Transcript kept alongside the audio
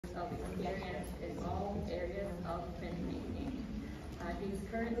of experience in all areas of printmaking. He's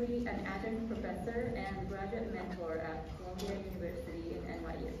currently an adjunct professor and graduate mentor at Columbia University in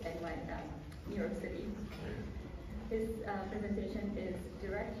New York City. His presentation is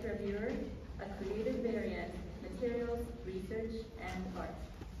Direct Gravure, a creative variant, materials, research, and art.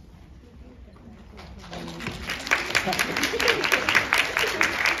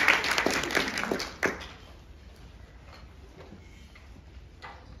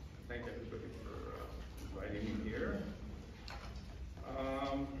 Thank everybody for inviting me here.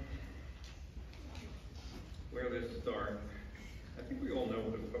 Where to start? I think we all know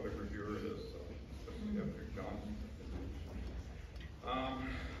what a photogravure is, so especially after John's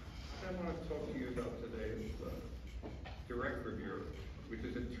what I want to talk to you about today is direct gravure, which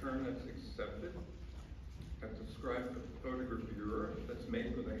is a term that's accepted that describes a photogravure that's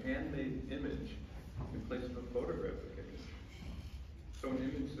made with a handmade image in place of a photographic image. So an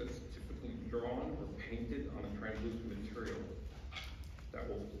image that's typically drawn or painted on a translucent material that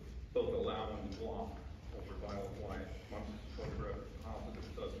will both allow and block ultraviolet light, much as photographic positive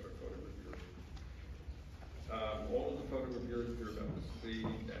does for photogravure. All of the photogravures you're about to see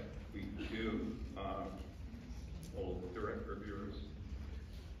that we do, all of the direct gravures,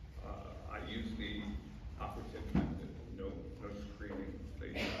 I use the operative method, no screening.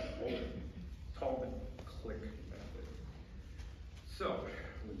 They call it click method. So,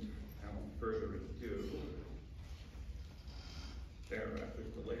 without further ado, there after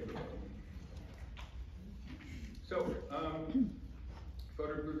the labor. So,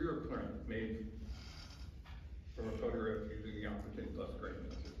 photogravure print made from a photograph using the operative plus grain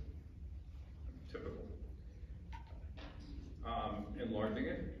method. Typical. Enlarging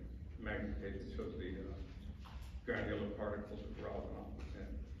it, magnification shows the granular particles of relevant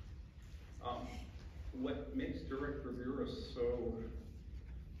opacity. What makes direct gravure so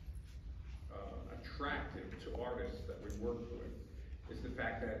attractive to artists that we work with is the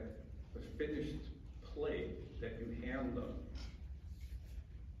fact that the finished plate that you hand them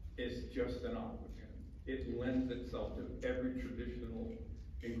is just an opacity. It lends itself to every traditional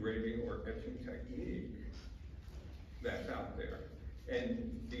engraving or etching technique that's out there.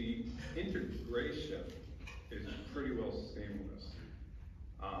 And the integration is pretty well seamless.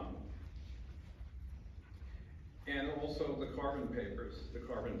 And also the carbon papers, the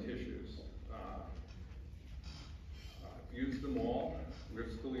carbon tissues. I've used them all. We're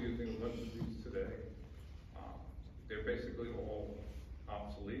still using a bunch of these today. They're basically all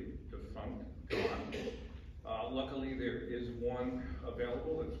obsolete, defunct, gone. Luckily, there is one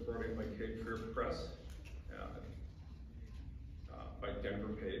available that's brought in by Cape Fear Press, by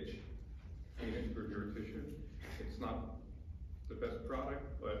Denver Page, Phoenix gravure tissue. It's not the best product,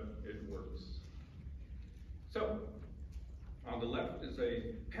 but it works. So, on the left is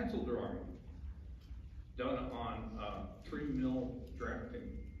a pencil drawing done on 3mm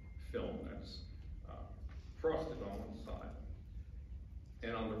drafting film that's frosted on one side.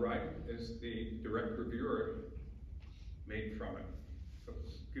 And on the right is the direct gravure made from it. So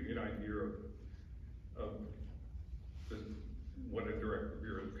let's give you an idea of what a direct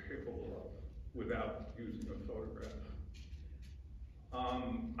gravure is capable of without using a photograph.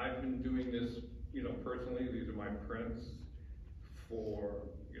 I've been doing this, personally. These are my prints for,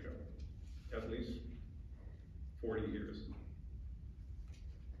 at least 40 years.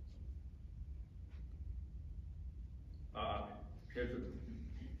 Here's a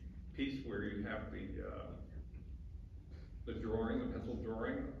piece where you have the drawing, the pencil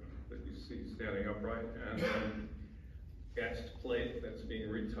drawing that you see standing upright, and then etched plate that's being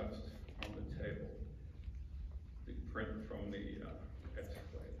retouched on the table. The print from the etched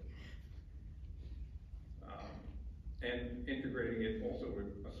plate. And integrating it also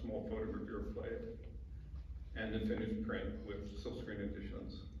with a small photogravure plate and the finished print with silkscreen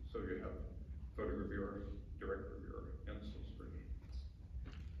additions. So you have photogravure, direct gravure, and silkscreen.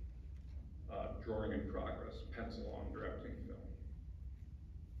 Drawing in progress, pencil on drafting film.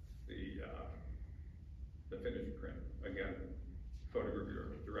 The finished print, again,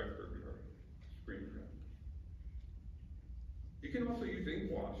 photogravure, direct gravure, screen print. You can also use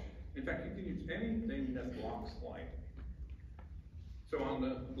ink wash. In fact, you can use anything that blocks light. So on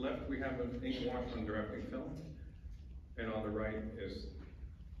the left, we have an ink wash on drafting film, and on the right is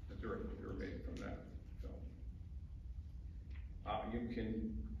the direct gravure made from that film. You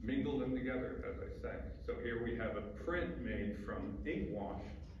can mingle them together, as I say. So here we have a print made from ink wash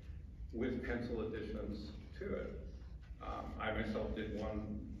with pencil additions to it. I myself did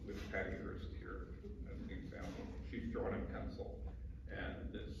one with Patty Hurst here as an example. She's drawn in pencil,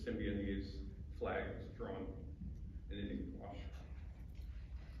 and the Symbionese flag is drawn in an ink wash.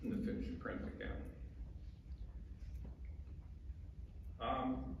 in the finished print again.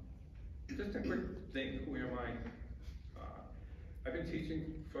 Just a quick thing, who am I? I've been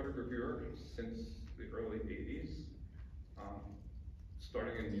teaching photogravure since the early 80s,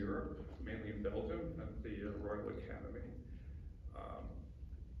 starting in Europe, mainly in Belgium, at the Royal Academy,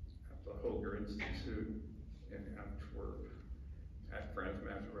 at the Hoger Institute in Antwerp, at Frans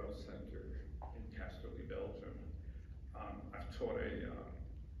Mazarel Center in Casterly, Belgium. I've taught a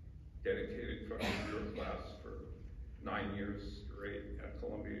dedicated photogravure class for 9 years straight at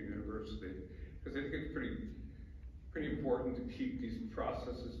Columbia University, because I think it's pretty important to keep these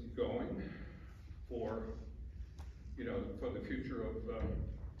processes going for, for the future of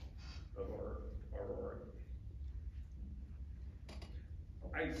our art.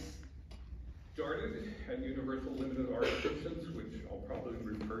 I started at Universal Limited Art Editions, which I'll probably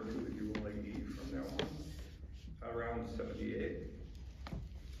refer to as ULAE from now on, around 78.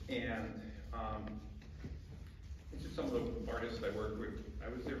 And it's just some of the artists I worked with. I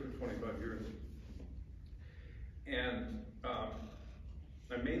was there for 25 years. And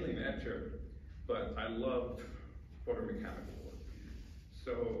I'm mainly an etcher, but I loved photomechanical work.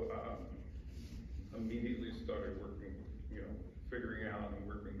 So immediately started working, figuring out and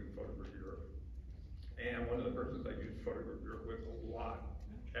working with photogravure. And one of the persons I used photogravure with a lot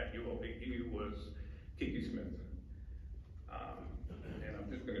at ULAE was Kiki Smith. And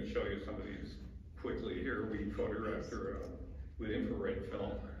I'm just going to show you some of these quickly here. We photographed her with infrared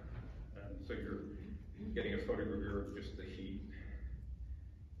film. And so you're getting a photogravure of just the heat.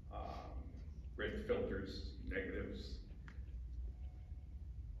 Red filters, negatives,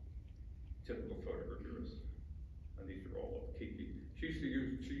 typical photogravures. And these are all of Kiki. She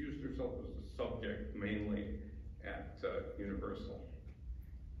used herself as the subject mainly at Universal.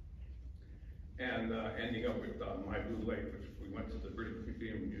 And ending up with My Blue Lake, which we went to the British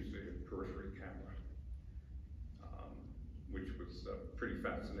Museum and used a periphery camera, which was pretty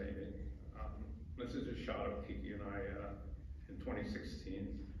fascinating. This is a shot of Kiki and I in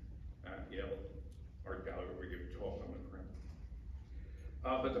 2016 at Yale Art Gallery, where we give talk on the print.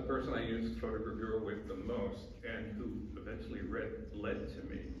 But the person I used photogravure with the most, and who eventually led to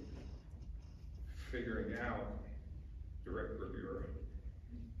me figuring out direct gravure,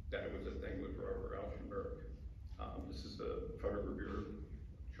 that it was a thing, with Robert Rauschenberg. This is a photogravure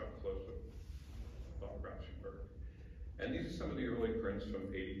shot close-up of Bob Rauschenberg. And these are some of the early prints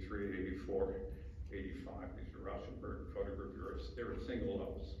from 83, 84, 85. These are Rauschenberg photogravures. They were single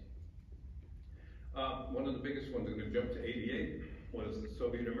levels. One of the biggest ones, I'm going to jump to 88, was the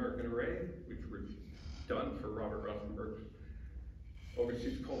Soviet-American array, which was done for Robert Rauschenberg's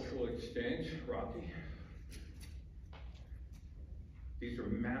Overseas Cultural Exchange, Rocky. These are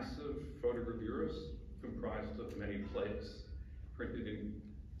massive photogravures comprised of many plates printed in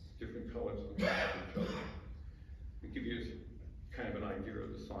different colors on top of each other. To give you kind of an idea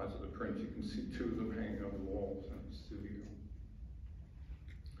of the size of the print, you can see 2 of them hanging on the walls in the studio.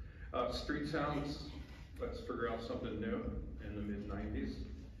 Street sounds, let's figure out something new in the mid-90s.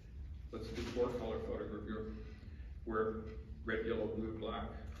 Let's do 4-color photogravure, where red, yellow, blue, black,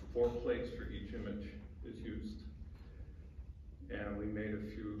 4 plates for each image is used. And we made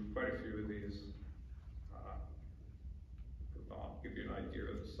quite a few of these. I'll give you an idea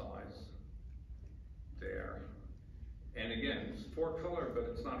of the size there. And again, it's 4-color, but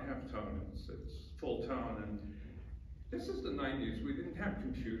it's not halftone, it's full tone. And this is the 90s. We didn't have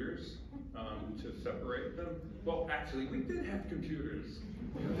computers to separate them. Well, actually, we did have computers.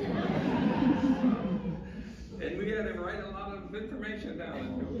 And we had to write a lot of information down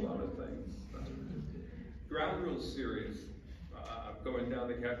and do a lot of things. Ground Rules series, going down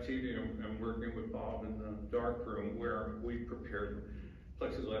to Captivity and working with Bob in the darkroom, where we prepared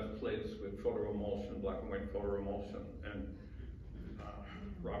plexiglass plates with photoemulsion, black and white photoemulsion, and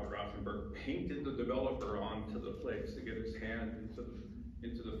Robert Rauschenberg painted the developer onto the plates to get his hand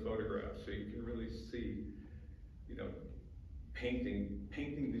into the photograph, so you can really see,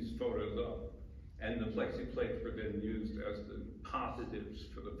 painting these photos up. And the plexi plates were then used as the positives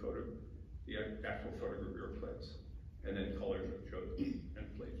for the actual photogravure plates, and then colors that showed them,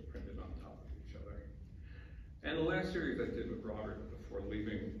 and plates printed on top of each other. And the last series I did with Robert before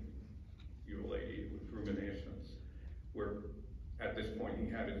leaving ULAE was Ruminations, where at this point he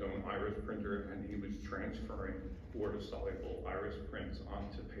had his own iris printer and he was transferring water-soluble iris prints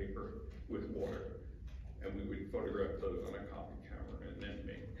onto paper with water. And we would photograph those on a copy camera and then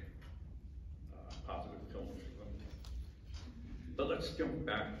make positive films for them. But let's jump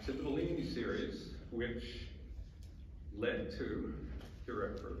back to the Bellini series, which led to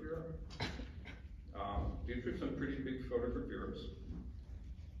direct gravure. These are some pretty big photogravures.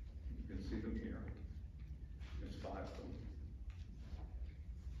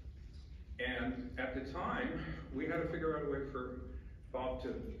 And at the time, we had to figure out a way for Bob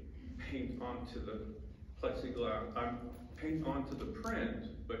to paint onto the plexiglass, paint onto the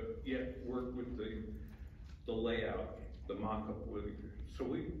print, but yet work with the layout, the mock-up with. So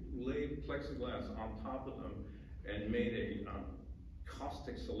we laid plexiglass on top of them and made a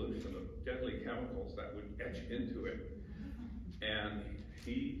caustic solution of deadly chemicals that would etch into it. And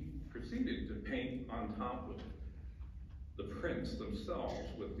he proceeded to paint on top of the prints themselves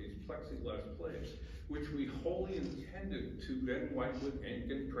with these plexiglass plates, which we wholly intended to then wipe with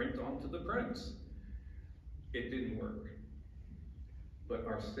ink and print onto the prints. It didn't work. But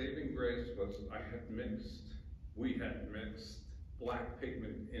our saving grace was we had mixed black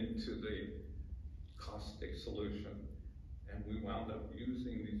pigment into the caustic solution. And we wound up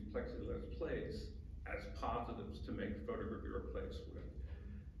using these plexiglass plates as positives to make photogravure plates with.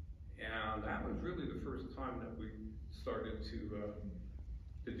 And that was really the first time that we started to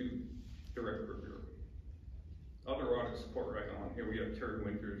do direct gravure. Other artists support right on. Here we have Terry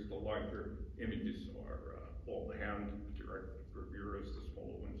Winters. The larger images are all hand direct gravures, the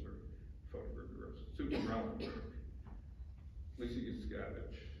smaller ones are photogravures. Susan Rellenberg, Lisa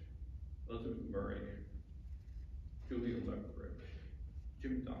Yuskavich, Elizabeth Murray, Julia Lethbridge,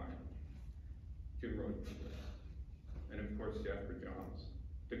 Jim Dine, Jim Rosenberg, and of course Jasper Johns.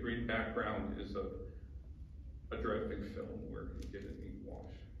 The green background is a drafting film where he did an ink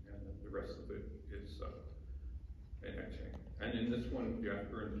wash, and then the rest of it is an etching. And in this one,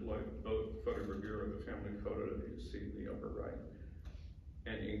 Jasper employed both photogravure of the family photo that you see in the upper right,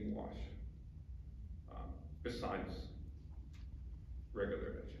 and ink wash, besides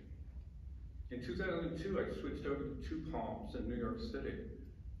regular etching. In 2002, I switched over to Two Palms in New York City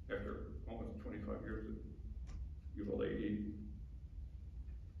after almost 25 years at ULAE.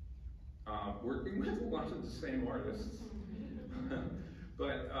 Working with a lot of the same artists,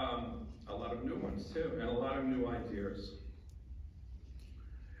 but a lot of new ones too, and a lot of new ideas.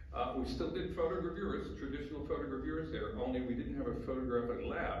 We still did photogravures, traditional photogravures there, only we didn't have a photographic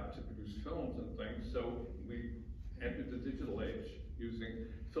lab to produce films and things, so we entered the digital age using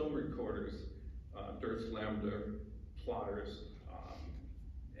film recorders, Durst Lambda, plotters,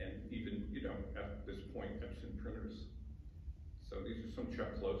 and even, at this point, Epson printers. So these are some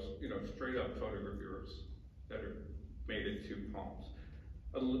Chuck Close, straight up photogravures that are made at Two Palms.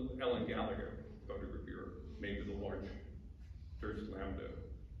 Ellen Gallagher photogravure made with a large Durst Lambda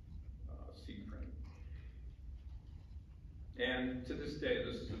C print. And to this day,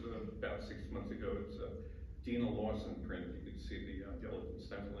 this is about 6 months ago, it's a Dina Lawson print. You can see the gelatin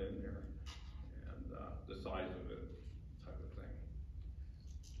stencil in there and the size of it, type of thing.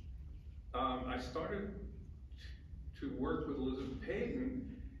 I started to work with Elizabeth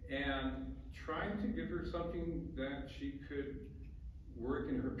Payton and trying to give her something that she could work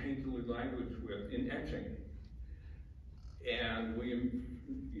in her painterly language with in etching. And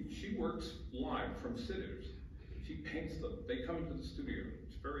she works live from sitters. She paints them. They come into the studio.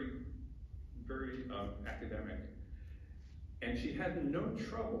 It's very, very academic. And she had no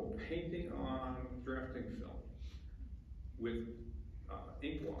trouble painting on drafting film with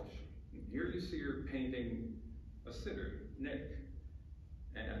ink wash. And here you see her painting a sitter, Nick,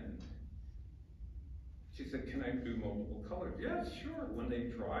 and she said, can I do multiple colors? Yes, sure. When they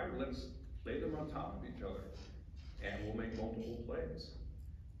dry, let's lay them on top of each other, and we'll make multiple plates.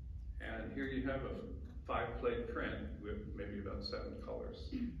 And here you have a 5-plate print with maybe about 7 colors,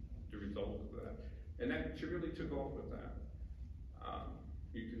 the result of that. And then she really took off with that.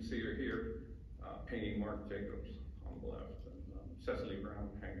 You can see her here painting Mark Jacobs on the left, and Cecily Brown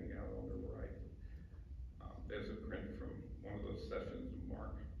hanging out on the right. There's a print from one of those sessions of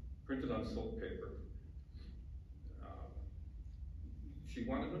Mark, printed on silk paper. She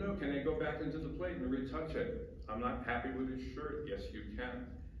wanted to know, can I go back into the plate and retouch it? I'm not happy with his shirt. Yes, you can.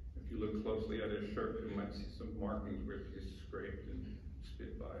 If you look closely at his shirt, you might see some markings where he's scraped and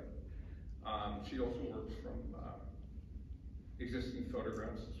spit by. She also works from existing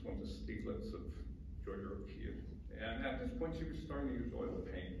photographs. This one's a Stieglitz of Georgia O'Keeffe. And at this point, she was starting to use oil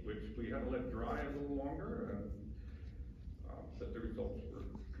paint, which we had to let dry a little longer, and, but the results were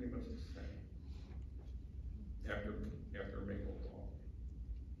pretty much the same after Maple Law.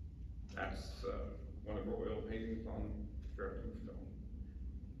 That's one of her oil paintings on drafting film.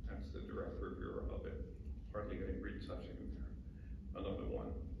 That's the direct gravure of it. Hardly any retouching in there. Another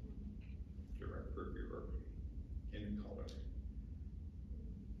one, direct gravure in color.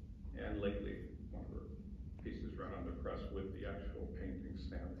 And lately, one of her pieces right under press with the actual painting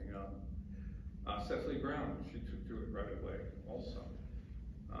standing up. Cecily Brown, she took to it right away also.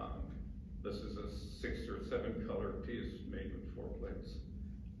 This is a 6 or 7 color piece made with 4 plates.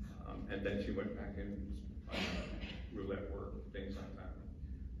 And then she went back in roulette work, things like that.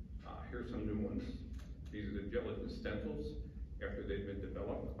 Here's some new ones. These are the gelatin stencils after they've been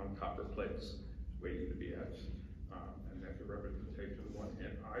developed on copper plates, waiting to be etched. And that's a representation of one.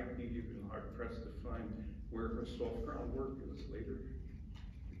 And I'd be even hard pressed to find where her soft ground work is later.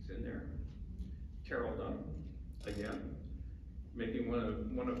 It's in there. Carol Dunn, again, making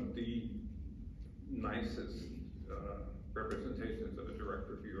one of the nicest representations of a direct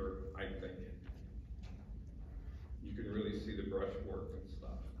reviewer, I think. You can really see the brush work and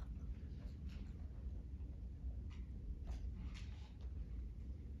stuff.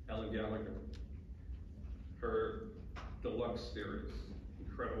 Ellen Gallagher, her deluxe series,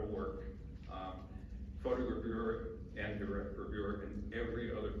 incredible work. Photo reviewer and direct reviewer in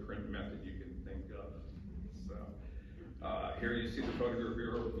every other print method you can think of. So here you see the photo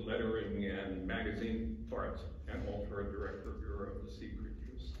reviewer lettering and magazine parts, and also a direct reviewer of the sea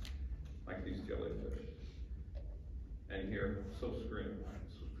creatures, like these jellyfish. And here, silk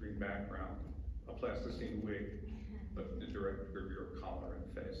screen background, a plasticine wig, but the direct reviewer collar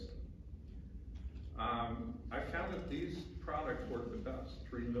and face. I found that these products work the best.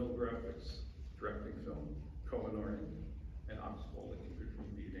 3mm graphics, directing film, Kohinoor, and Oxbow computer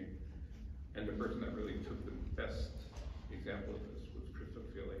beating. And the person that really took the best example of this was Christopher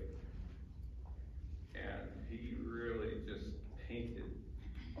Philly. And he really just painted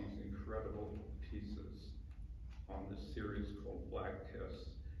these incredible pieces on this series called Black Kiss.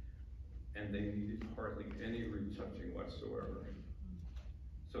 And they needed hardly any retouching whatsoever.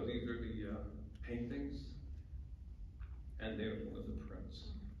 So these are the paintings, and there's one of the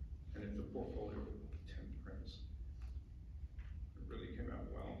prints. And it's a portfolio of 10 prints. It really came out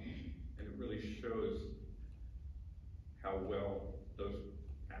well, and it really shows how well those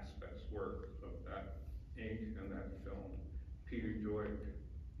aspects work of that ink and that film. Peter Joy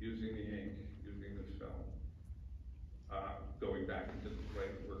using the ink, using the film, going back into the play,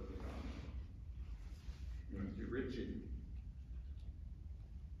 working on Matthew Ritchie.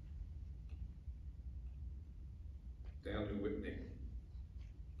 Stanley Whitney.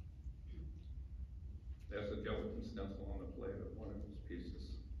 There's a gelatin stencil on the plate of one of his pieces.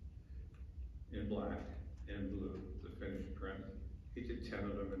 In black and blue, the finished print. He did 10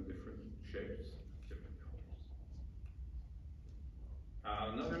 of them in different shapes, different colors.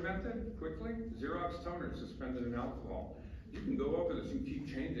 Another method, quickly, Xerox toner suspended in alcohol. You can go over this and keep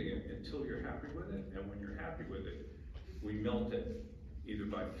changing it until you're happy with it, and when you're happy with it, we melt it, either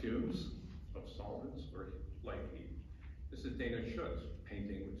by fumes of solvents or light heat. This is Dana Schutz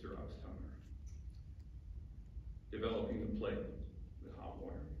painting with Xerox toner. Developing the plate with hot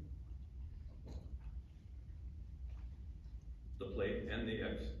water. The plate and the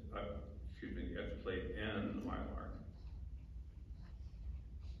edge plate and the mylar.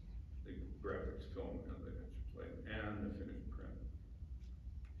 The graphics film and the edge plate and the finished print.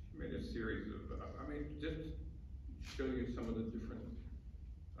 She made a series of, just show you some of the different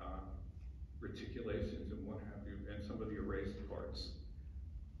reticulations and what have you, and some of the erased parts.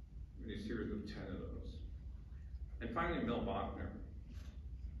 I mean, a series of 10 of those. And finally, Mel Bachner.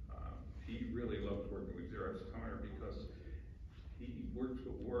 He really loves working with Xerox toner because he works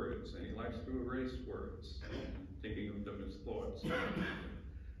with words and he likes to erase words, thinking of them as thoughts.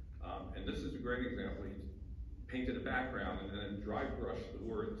 And this is a great example. He painted a background and then dry brushed the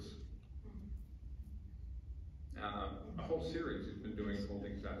words. A whole series he's been doing called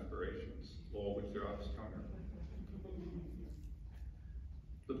Exasperations, all with Xerox toner.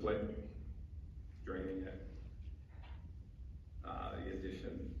 The plate, draining it, the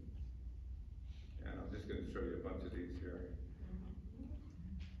addition, and I'm just going to show you a bunch of these here.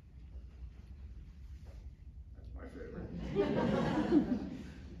 That's my favorite.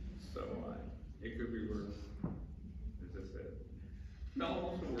 So it could be worse, as I said. Mel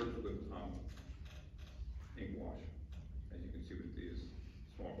also works with ink wash, as you can see with these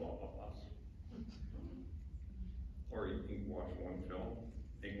small blah blah blahs. Or you ink wash one film,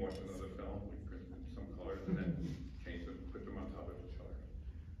 ink wash another film, we print in some colors and then change them, put them on top of each other.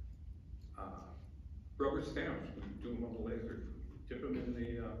 Rubber stamps, we do them on the laser, dip them in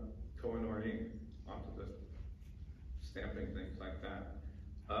the Kohinoor ink onto the stamping, things like that.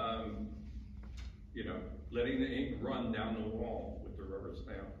 Letting the ink run down the wall with the rubber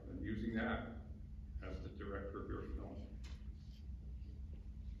stamp and using that as the direct reviewer film.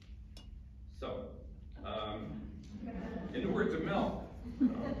 So, in the words of Mel,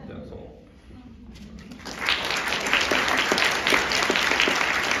 that's all.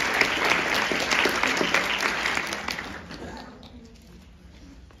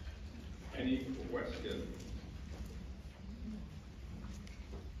 Any questions?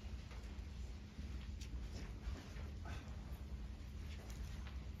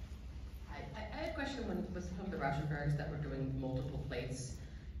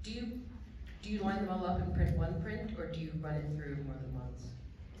 Do you line them all up and print one print, or do you run it through more than once?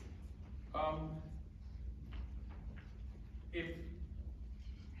 If,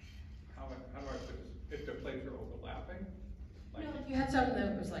 how do I put this? If the plates are overlapping? Like, No, you had something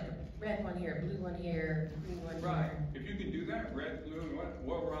that was like a red one here, blue one here, green one right, here. if you can do that, red, blue, and white,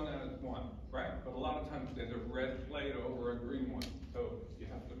 we'll run that as one, right? But a lot of times there's a red plate over a green one, so you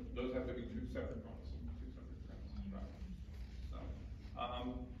have to, those have to be two separate ones, two separate prints, right? So,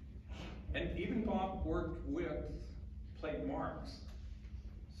 and even Bob worked with plate marks.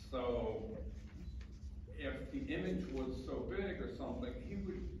 So if the image was so big or something, he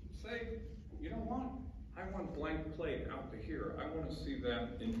would say, you know what? I want blank plate out to here. I want to see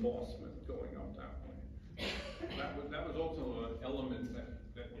that embossment going up that way. That was also an element that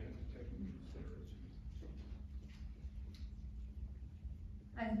you had to take into consideration.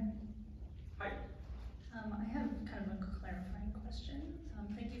 Hi. I have kind of a clarifying question.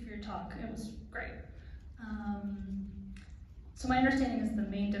 Thank you for your talk. It was great. So my understanding is the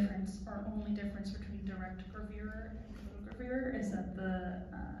main difference, or only difference between direct gravure and photogravure is that the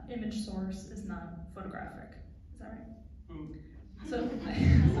image source is not photographic. Is that right? So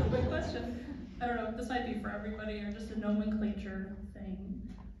my question, I don't know if this might be for everybody or just a nomenclature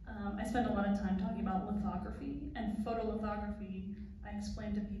thing. I spend a lot of time talking about lithography, and photolithography, I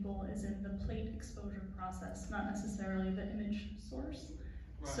explain to people, is in the plate exposure process, not necessarily the image source.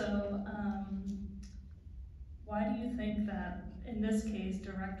 Right. So why do you think that in this case,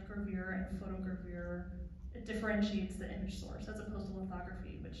 direct gravure and photogravure, it differentiates the image source as opposed to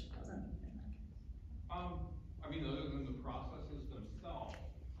lithography, which doesn't in that case? I mean, other than the processes themselves,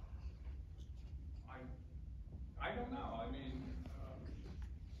 I don't know. I mean,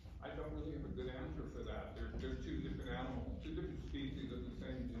 I don't really have a good answer for that. They're two different animals, two different species of the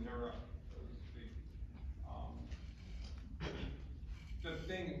same genera, so to speak. The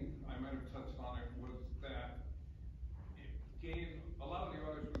thing, I might have touched on it, was that it gave, a lot of the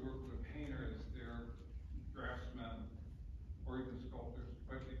artists we work with, painters, they're draftsmen, or even sculptors,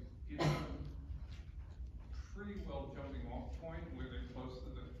 but it gives them pretty well jumping off point where they're close to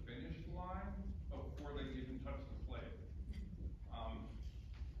the finish line before they even touch the plate.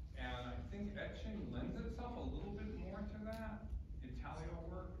 And I think etching lends itself a little bit more to that, intaglio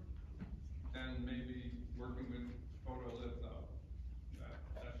work, than maybe working with photolitho, that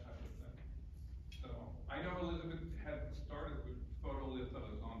type of thing. So, I know Elizabeth had started with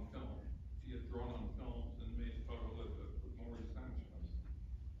photolithos on film. She had drawn on films and made photolithos with more essentials.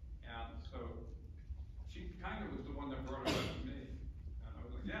 And so, she kind of was the one that brought it up to me. And I was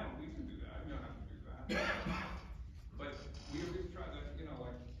like, yeah, we can do that, I know how to do that. But we always try to,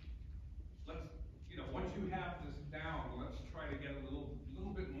 like, let's, once you have this down, let's try to get a little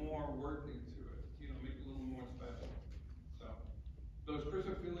bit more work into it, make it a little more special. So, those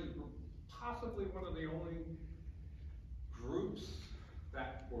chrysophiles were possibly one of the only groups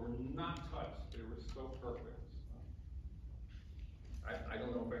that were not touched. They were so perfect. So, I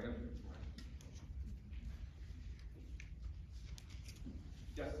don't know if I answered your question.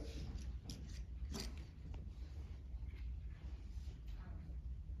 Yes?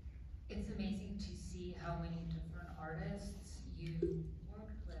 It's amazing to see how many different artists you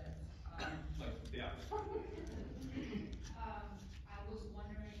worked with. Yeah. I was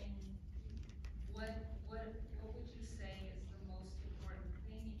wondering, what would you say is the most important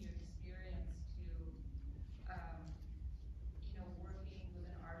thing in your experience to, working with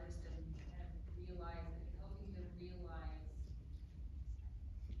an artist and kind of helping them realize.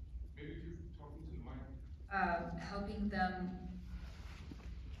 Maybe if you're talking to the mic. Helping them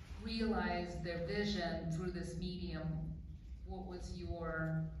realize their vision through this medium. What was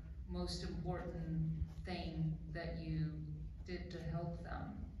your most important thing that you did to help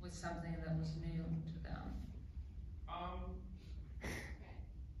them with something that was new to them?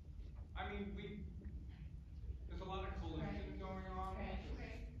 I mean, there's a lot of collision going on.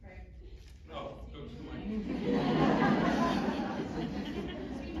 Right. Oh, go to the mic.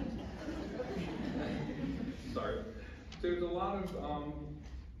 Sorry. There's a lot of,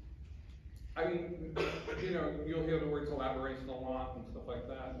 I mean, you'll hear the word collaboration a lot and stuff like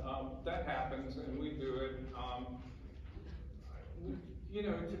that. That happens, and we do it.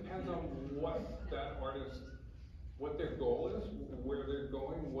 It depends on what that artist, what their goal is, where they're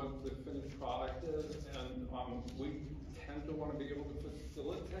going, what the finished product is, and we tend to want to be able to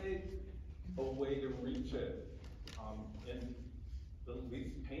facilitate a way to reach it in the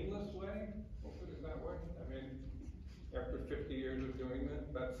least painless way. We'll put it that way. I mean, after 50 years of doing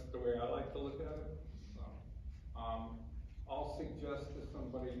it, that's the way I like to look at it. So, I'll suggest to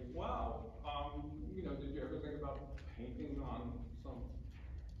somebody, wow, did you ever think about painting on some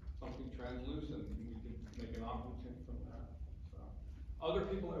translucent, and we could make an aqua tint from that. So, other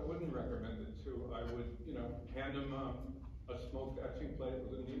people I wouldn't recommend it to. I would, hand them a smoked etching plate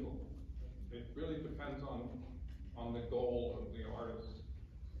with a needle. It really depends on the goal of the artist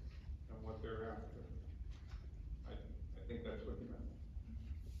and what they're after. I think that's what you meant.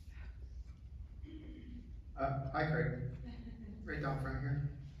 Hi, Craig. Right down front here.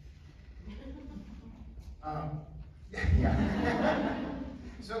 Yeah.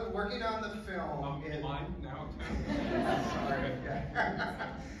 So working on the film. Mine now. Sorry.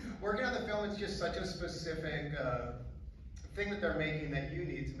 Yeah. Working on the film, it's just such a specific thing that they're making that you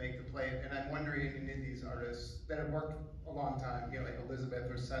need to make the plate. And I'm wondering, any of these artists that have worked a long time, like Elizabeth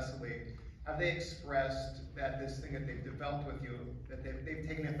or Cecily, have they expressed that this thing that they've developed with you, that they've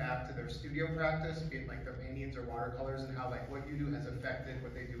taken it back to their studio practice, be it like their paintings or watercolors, and how like what you do has affected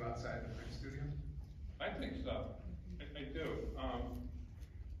what they do outside the print studio? I think so. I do.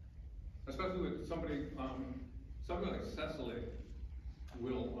 Especially with somebody like Cecily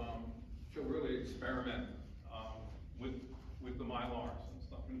she'll really experiment with the Mylars and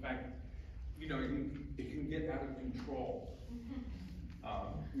stuff. In fact, it can get out of control.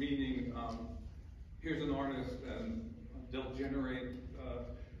 Meaning, here's an artist and they'll generate,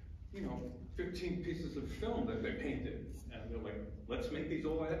 15 pieces of film that they painted. And they're like, let's make these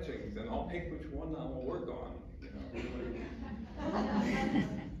all etchings and I'll pick which one I'll work on.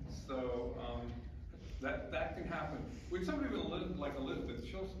 So, that can happen. With somebody like Elizabeth,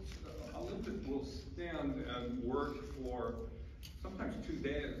 Elizabeth will stand and work for sometimes 2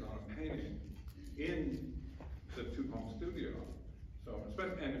 days on a painting in the two-home studio. So,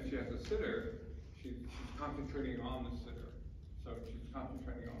 and if she has a sitter, she's concentrating on the sitter. So she's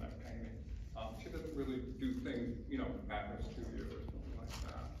concentrating on that painting. She doesn't really do things, at her studio or something like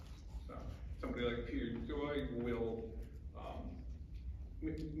that. So somebody like Peter Joy will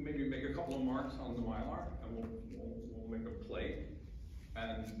maybe make a couple of marks on the Mylar, and we'll make a plate.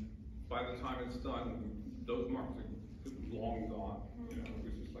 And by the time it's done, those marks are long gone. It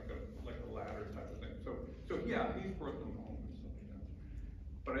was just like a ladder type of thing. So yeah, he's brought them home and stuff like that.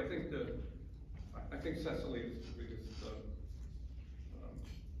 But I think Cecily is the biggest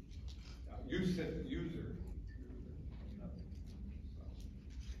user.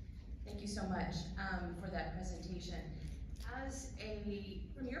 Thank you so much for that presentation.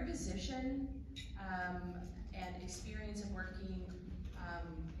 From your position and experience of working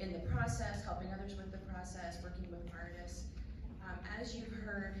in the process, helping others with the process, working with artists, as you've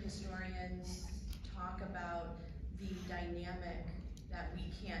heard historians talk about the dynamic that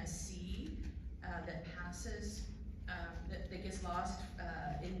we can't see, that passes, that gets lost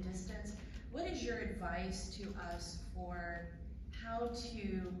in distance, what is your advice to us for how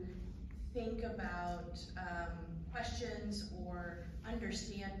to think about questions or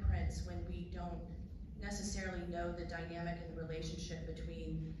understand prints when we don't necessarily know the dynamic and the relationship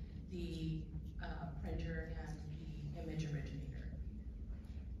between the printer and the image originator?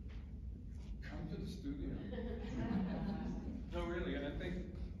 Come to the studio. No, really, and I think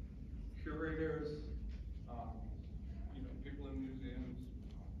curators, people in museums,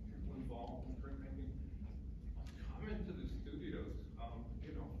 people involved in printmaking, come into the studios.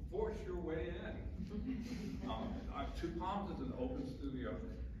 Force your way in. Two Palms is an open studio.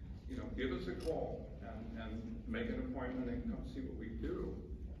 Give us a call and make an appointment and come see what we do.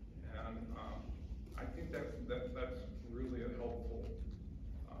 And I think that's really a helpful.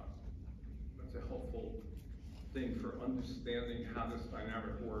 That's a helpful thing for understanding how this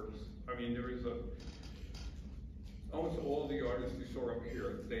dynamic works. I mean, there is almost all the artists you saw up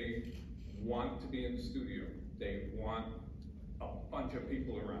here, they want to be in the studio. They want a bunch of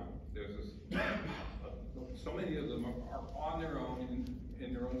people around. There's this, so many of them are on their own,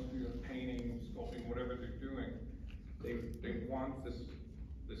 in their own studios, painting, sculpting, whatever they're doing. They want this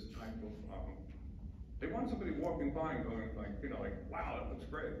type of, they want somebody walking by and going like, wow, that looks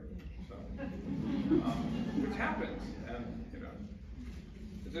great. So, which happens, and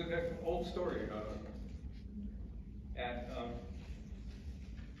it's an old story. At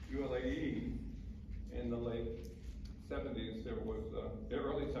ULAE in the late 70s, the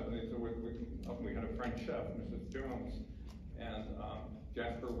early 70s, we had a French chef, Mrs. Jones, and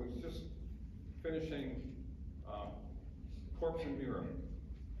Jasper was just finishing Corpse and Mirror,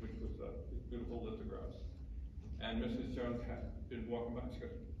 which was these beautiful lithographs. And Mrs. Jones had been walking by, she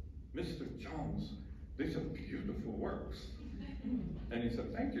goes, Mr. Jones, these are beautiful works. And he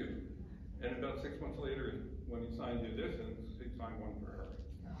said, thank you. And about 6 months later, when he signed the editions, he signed one for her.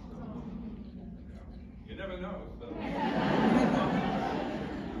 So, you never know. So.